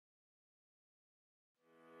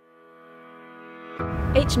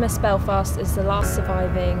HMS Belfast is the last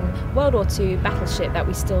surviving World War II battleship that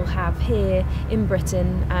we still have here in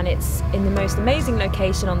Britain, and it's in the most amazing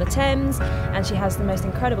location on the Thames, and she has the most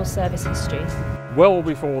incredible service history. Well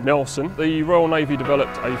before Nelson, the Royal Navy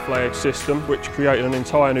developed a flag system which created an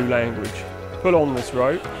entire new language. Put on this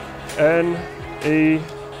rope, N-E-P-T-U-N-E.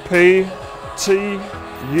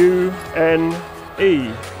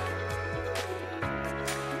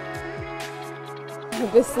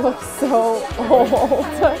 This looks so old.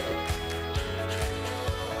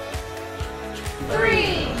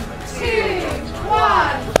 3, 2, 1.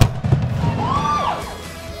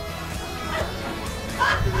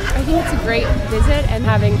 I think it's a great visit, and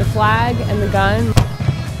having the flag and the gun,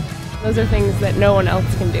 those are things that no one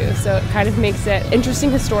else can do. So it kind of makes it interesting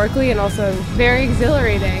historically and also very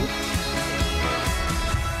exhilarating.